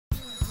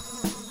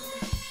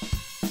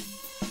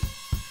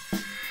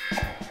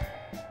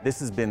This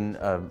has been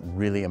a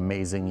really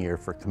amazing year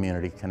for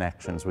community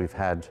connections. We've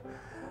had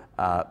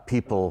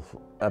people,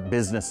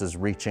 businesses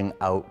reaching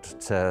out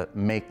to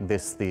make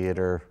this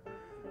theatre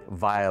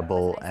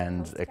viable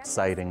and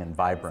exciting and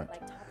vibrant.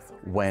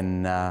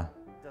 When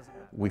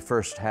we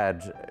first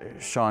had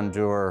Sean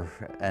Doerr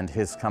and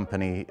his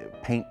company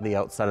paint the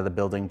outside of the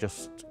building,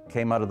 just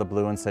came out of the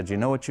blue and said, you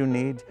know what you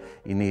need?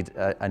 You need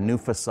a new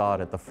facade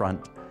at the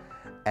front.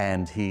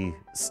 And he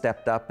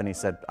stepped up and he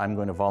said, I'm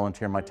going to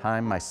volunteer my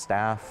time, my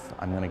staff,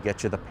 I'm going to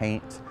get you the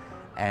paint.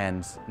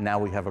 And now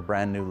we have a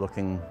brand new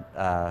looking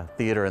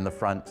theatre in the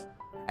front.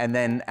 And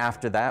then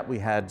after that, we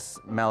had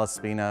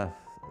Malaspina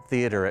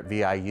Theatre at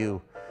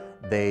VIU.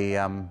 They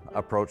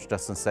approached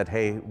us and said,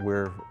 hey,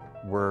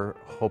 we're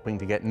hoping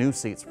to get new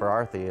seats for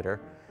our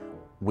theatre.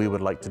 We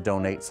would like to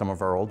donate some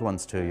of our old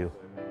ones to you.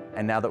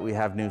 And now that we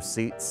have new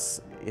seats,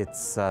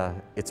 it's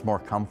more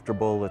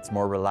comfortable, it's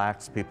more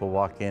relaxed. People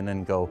walk in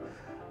and go,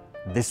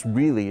 this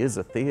really is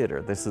a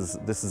theatre. This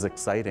is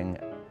exciting.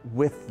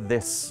 With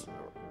this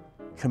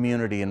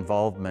community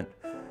involvement,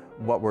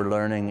 what we're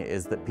learning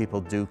is that people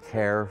do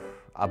care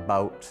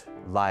about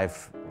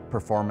live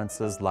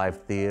performances, live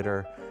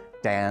theatre,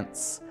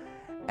 dance,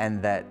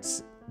 and that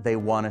they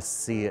want to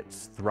see it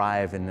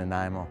thrive in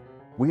Nanaimo.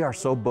 We are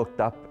so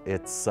booked up,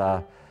 it's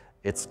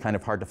kind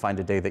of hard to find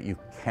a day that you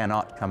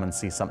cannot come and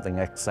see something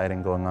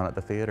exciting going on at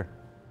the theatre.